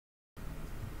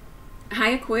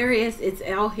Hi Aquarius, it's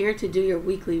Elle here to do your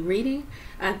weekly reading.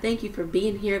 Thank you for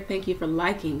being here. Thank you for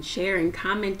liking, sharing,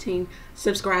 commenting,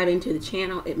 subscribing to the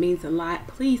channel. It means a lot.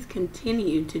 Please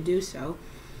continue to do so.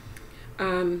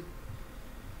 I've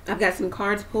got some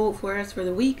cards pulled for us for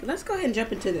the week. Let's go ahead and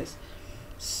jump into this.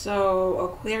 So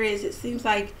Aquarius, it seems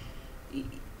like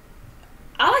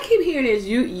all I keep hearing is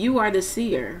you are the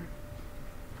seer.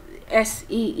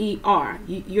 S-E-E-R.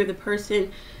 You're the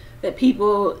person that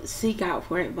people seek out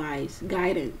for advice,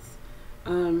 guidance.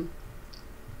 You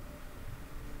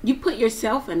put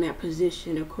yourself in that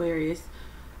position, Aquarius.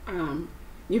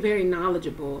 You're very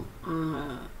knowledgeable.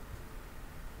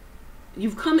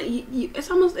 You've come. It's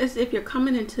almost as if you're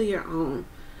coming into your own,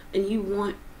 and you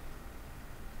want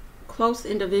close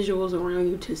individuals around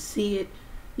you to see it.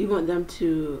 You want them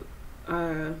to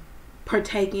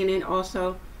partake in it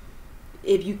also.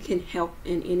 If you can help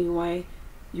in any way,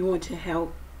 you want to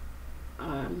help.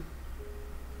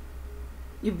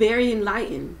 You're very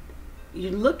enlightened.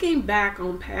 You're looking back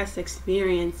on past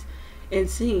experience and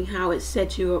seeing how it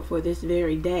set you up for this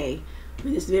very day, for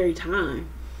this very time.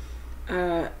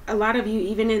 A lot of you,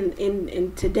 even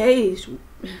in today's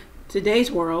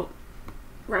world,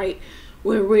 right,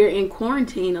 where we're in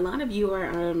quarantine, a lot of you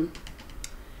are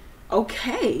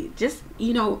okay, just,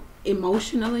 you know,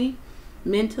 emotionally,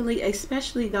 mentally,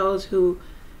 especially those who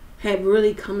have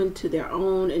really come into their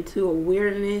own, into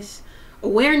awareness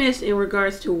in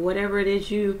regards to whatever it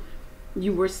is you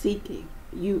were seeking.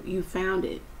 You found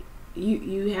it.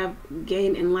 You have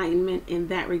gained enlightenment in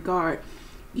that regard,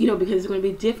 you know, because it's going to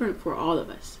be different for all of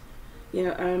us. You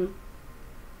know,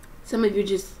 some of you are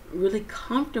just really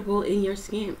comfortable in your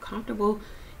skin, comfortable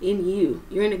in you.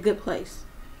 You're in a good place.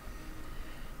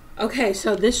 Okay,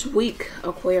 so this week,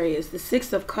 Aquarius, the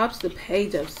Six of Cups, the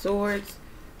Page of Swords,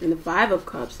 and the Five of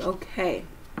Cups. Okay.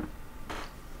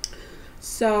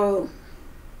 So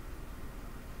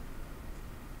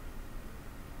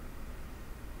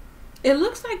it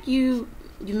looks like you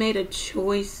made a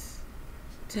choice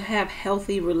to have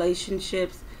healthy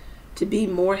relationships, to be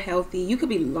more healthy. You could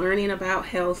be learning about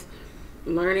health,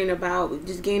 learning about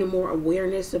just gaining more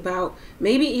awareness about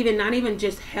maybe even not even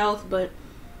just health, but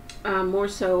more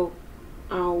so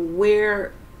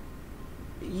where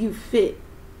you fit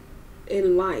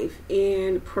in life,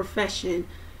 in profession,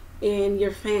 in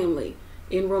your family,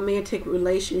 in romantic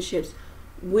relationships,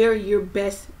 where you're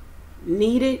best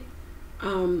needed,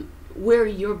 where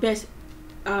your best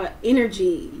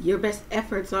energy, your best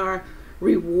efforts are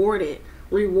rewarded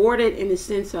in the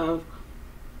sense of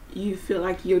you feel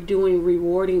like you're doing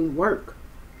rewarding work.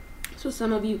 So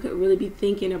some of you could really be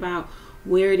thinking about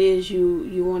where it is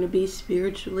you want to be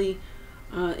spiritually,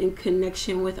 in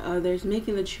connection with others,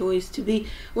 making the choice to be,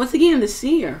 once again, the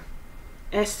seer.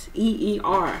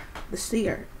 S-E-E-R, the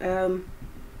seer.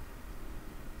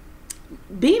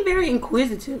 Being very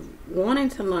inquisitive, wanting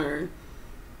to learn,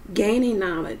 gaining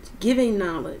knowledge, giving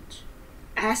knowledge,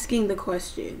 asking the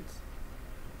questions,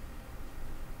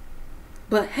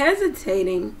 but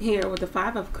hesitating here with the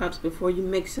Five of Cups before you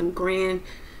make some grand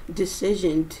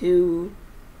decision to,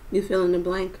 you fill in the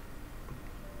blank.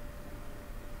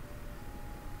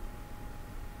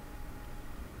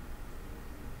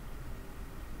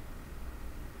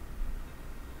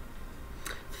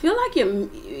 Feel like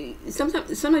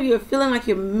sometimes some of you are feeling like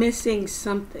you're missing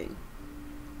something.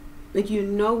 Like you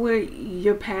know where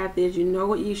your path is, you know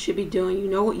what you should be doing, you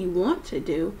know what you want to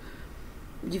do.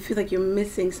 You feel like you're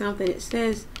missing something. It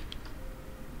says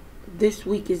this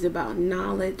week is about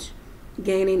knowledge,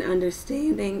 gaining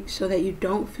understanding, so that you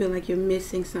don't feel like you're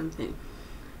missing something,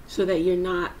 so that you're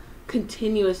not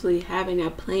continuously having a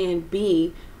plan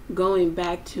B, going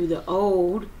back to the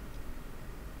old,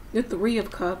 the Three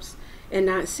of Cups, and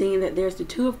not seeing that there's the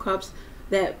Two of Cups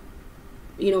that,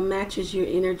 you know, matches your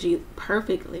energy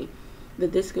perfectly.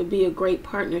 That this could be a great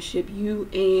partnership, you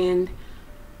and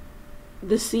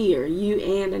the seer, you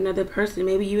and another person,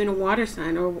 maybe you in a water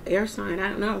sign or air sign, I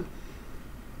don't know.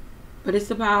 But it's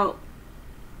about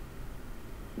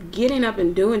getting up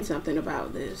and doing something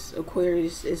about this,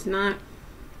 Aquarius. It's not,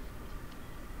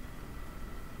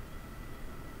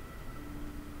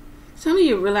 some of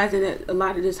you are realizing that a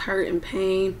lot of this hurt and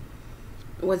pain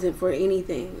wasn't for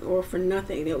anything or for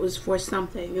nothing. It was for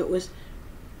something. It was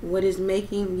what is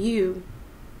making you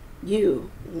to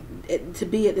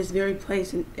be at this very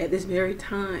place and at this very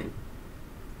time.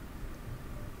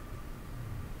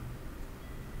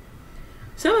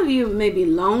 Some of you may be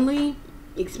lonely,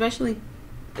 especially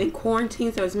in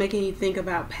quarantine, so it's making you think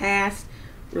about past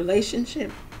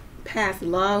relationship, past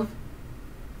love.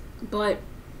 But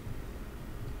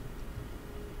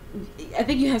I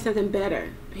think you have something better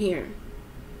here,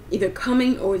 either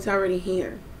coming or it's already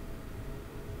here.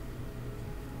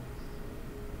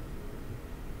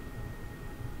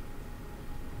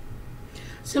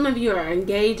 Some of you are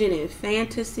engaging in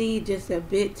fantasy just a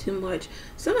bit too much.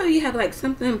 Some of you have like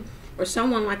something or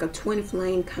someone like a twin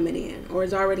flame coming in or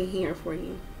is already here for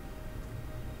you.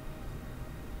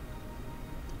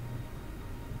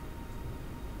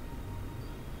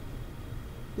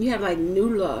 You have like new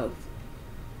love.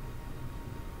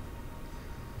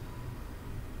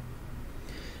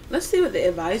 Let's see what the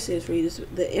advice is for you.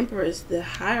 The Empress, the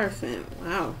Hierophant.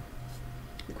 Wow.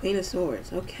 The Queen of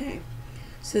Swords. Okay.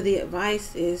 So the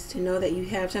advice is to know that you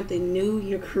have something new.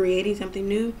 You're creating something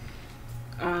new.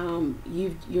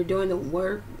 You're doing the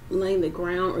work, laying the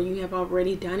ground, or you have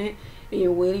already done it, and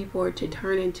you're waiting for it to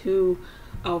turn into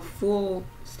a full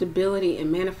stability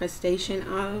and manifestation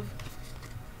of.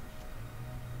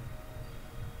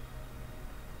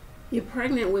 You're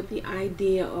pregnant with the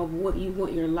idea of what you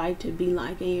want your life to be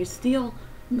like, and you're still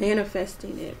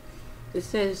manifesting it. It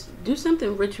says do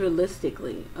something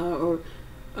ritualistically or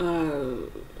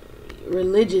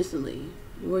religiously,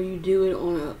 where you do it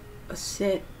on a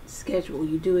set schedule.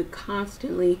 You do it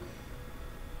constantly.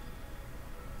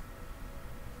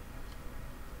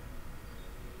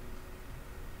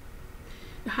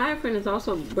 The Hierophant is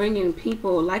also bringing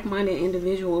people, like-minded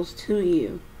individuals, to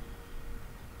you.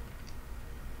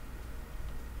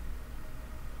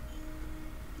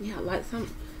 Yeah, like some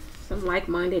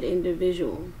like-minded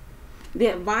individual. The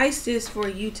advice is for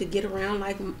you to get around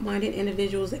like-minded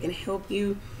individuals that can help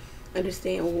you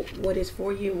understand what is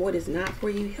for you and what is not for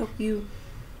you. Help you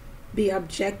be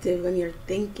objective when you're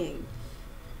thinking.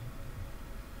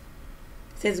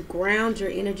 It says ground your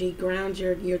energy, ground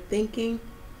your thinking.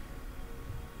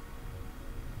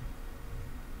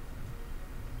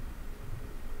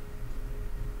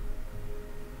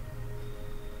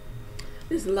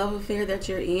 This love affair that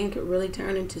you're in could really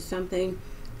turn into something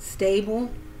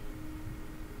stable.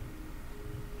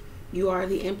 You are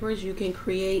the Empress. You can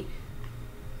create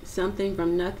something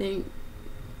from nothing.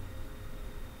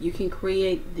 You can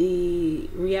create the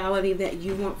reality that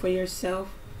you want for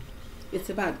yourself. It's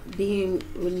about being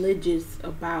religious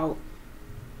about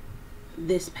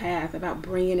this path, about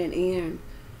bringing it in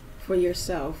for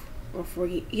yourself or for,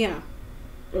 yeah,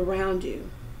 around you.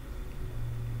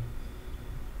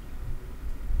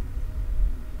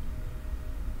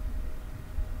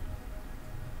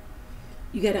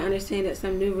 You got to understand that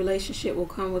some new relationship will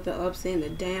come with the ups and the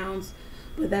downs,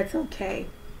 but that's okay.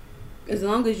 As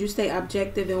long as you stay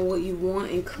objective in what you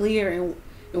want and clear in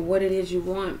what it is you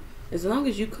want, as long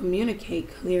as you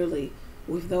communicate clearly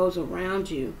with those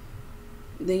around you,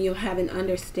 then you'll have an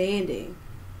understanding,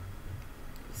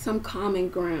 some common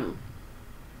ground.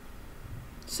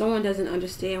 Someone doesn't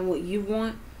understand what you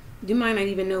want, you might not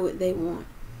even know what they want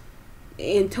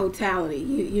in totality.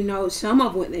 You know some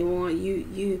of what they want.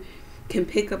 You can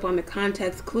pick up on the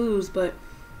context clues, but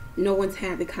no one's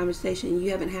had the conversation.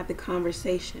 You haven't had the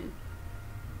conversation.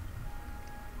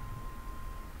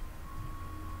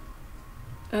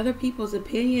 Other people's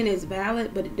opinion is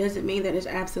valid, but it doesn't mean that it's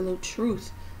absolute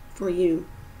truth for you.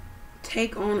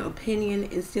 Take on opinion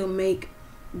and still make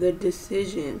the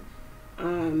decision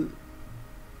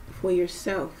for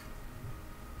yourself.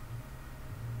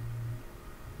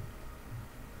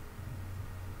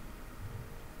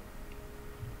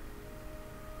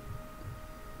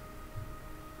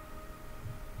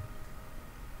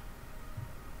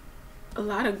 A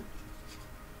lot of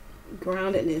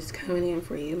groundedness coming in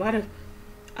for you. A lot of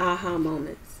aha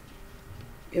moments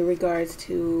in regards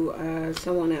to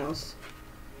someone else.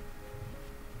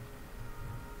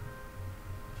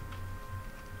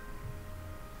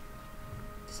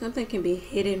 Something can be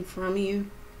hidden from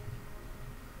you.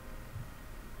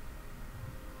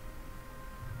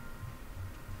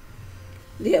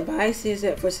 The advice is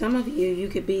that for some of you, you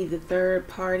could be the third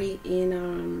party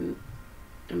in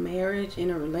a marriage, in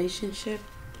a relationship,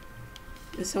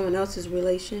 in someone else's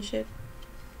relationship,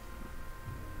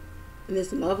 in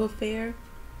this love affair.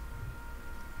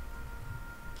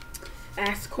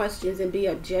 Ask questions and be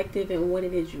objective in what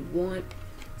it is you want.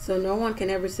 So no one can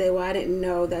ever say, well, I didn't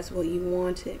know that's what you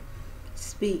wanted.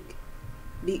 Speak.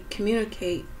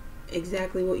 Communicate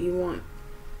exactly what you want.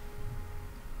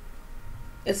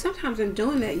 And sometimes in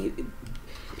doing that,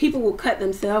 people will cut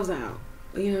themselves out.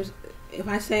 You know, if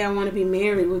I say I want to be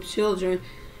married with children,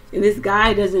 and this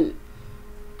guy doesn't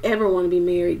ever want to be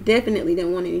married, definitely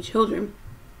don't want any children,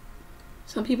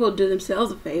 some people do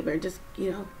themselves a favor, just,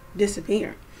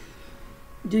 disappear.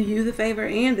 Do you the favor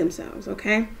and themselves,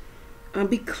 okay?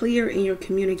 Be clear in your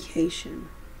communication.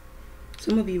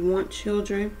 Some of you want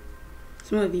children.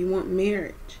 Some of you want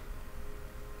marriage.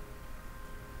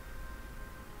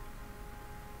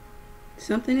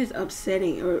 Something is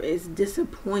upsetting or is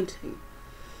disappointing.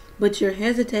 but you're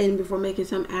hesitating before making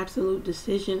some absolute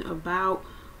decision about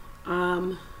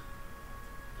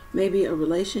maybe a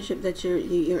relationship that you're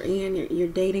in. You're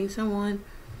dating someone,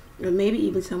 or maybe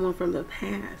even someone from the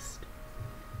past.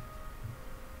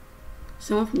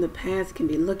 Someone from the past can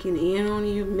be looking in on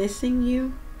you, missing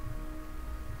you.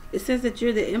 It says that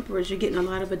you're the Empress. You're getting a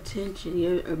lot of attention.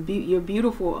 You're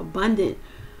beautiful, abundant,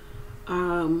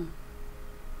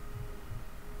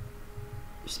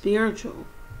 spiritual,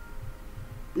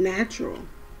 natural.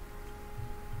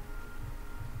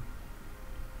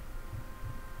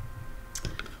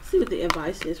 See what the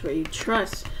advice is for you.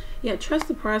 Trust. Yeah, trust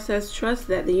the process. Trust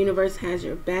that the universe has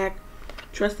your back.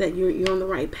 Trust that you're on the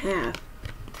right path.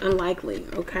 Unlikely,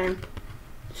 okay?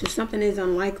 So something is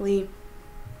unlikely.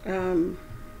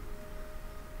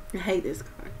 I hate this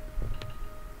card.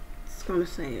 It's going to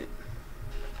say it.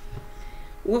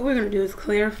 What we're going to do is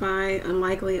clarify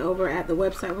unlikely over at the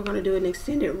website. We're going to do an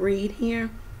extended read here.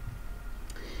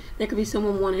 There could be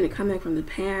someone wanting to come back from the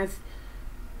past.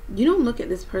 You don't look at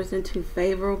this person too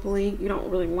favorably. You don't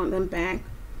really want them back.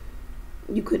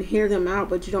 You could hear them out,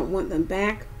 but you don't want them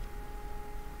back.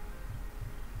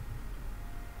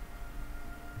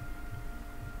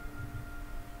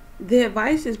 The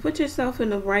advice is put yourself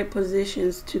in the right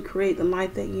positions to create the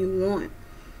life that you want.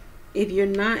 If you're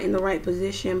not in the right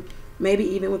position, maybe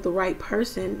even with the right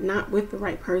person, not with the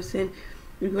right person,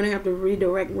 you're going to have to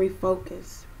redirect,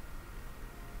 refocus.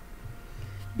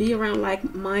 Be around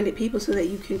like-minded people so that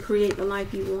you can create the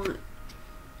life you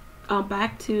want.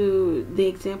 Back to the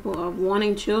example of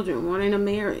wanting children, wanting a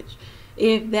marriage.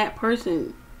 If that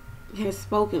person has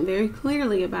spoken very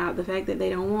clearly about the fact that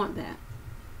they don't want that,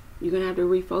 you're going to have to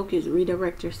refocus,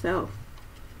 redirect yourself.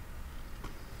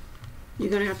 You're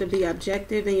going to have to be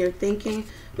objective in your thinking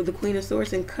with the Queen of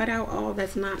Swords and cut out all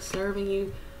that's not serving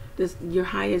you, your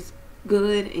highest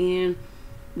good and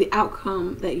the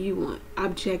outcome that you want.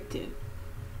 Objective.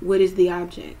 What is the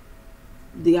object?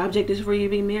 The object is for you to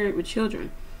be married with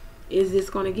children. Is this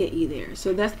going to get you there?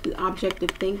 So that's the objective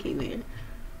thinking there.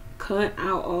 Cut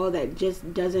out all that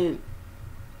just doesn't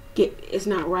it's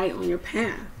not right on your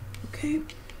path. Okay?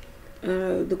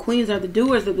 The queens are the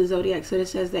doers of the zodiac, so it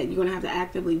says that you're going to have to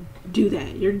actively do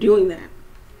that. You're doing that.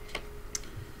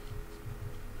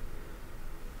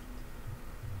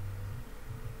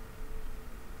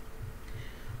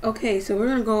 Okay, so we're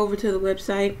going to go over to the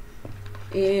website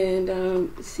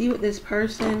and see what this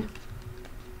person,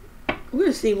 we're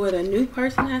going to see what a new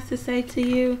person has to say to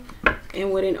you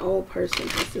and what an old person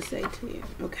has to say to you.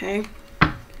 Okay?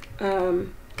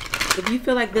 If you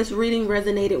feel like this reading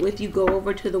resonated with you, go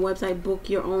over to the website, book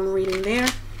your own reading there.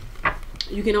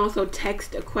 You can also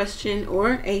text a question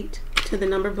or 8 to the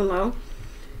number below.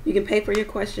 You can pay for your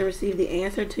question, receive the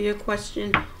answer to your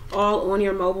question, all on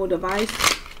your mobile device.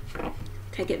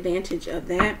 Take advantage of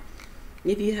that.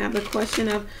 If you have the question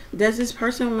of, does this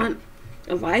person want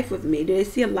a life with me? Do they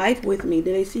see a life with me?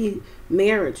 Do they see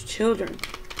marriage, children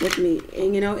with me?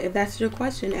 And you know, if that's your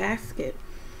question, ask it.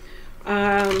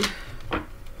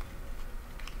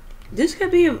 This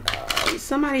could be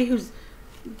somebody who's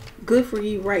good for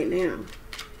you right now.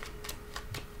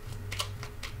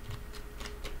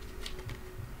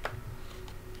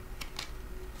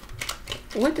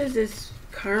 What does this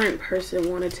current person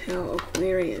want to tell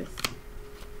Aquarius?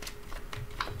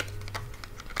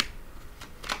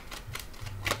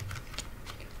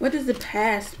 What does the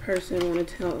past person want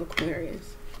to tell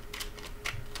Aquarius?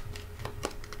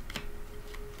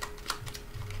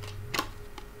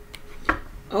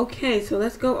 Okay, so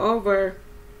let's go over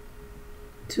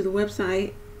to the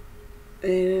website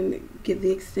and get the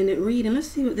extended read. And let's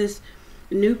see what this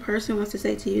new person wants to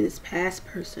say to you, this past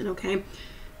person, okay?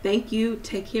 Thank you.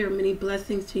 Take care. Many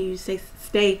blessings to you. Stay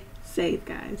safe,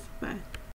 guys. Bye.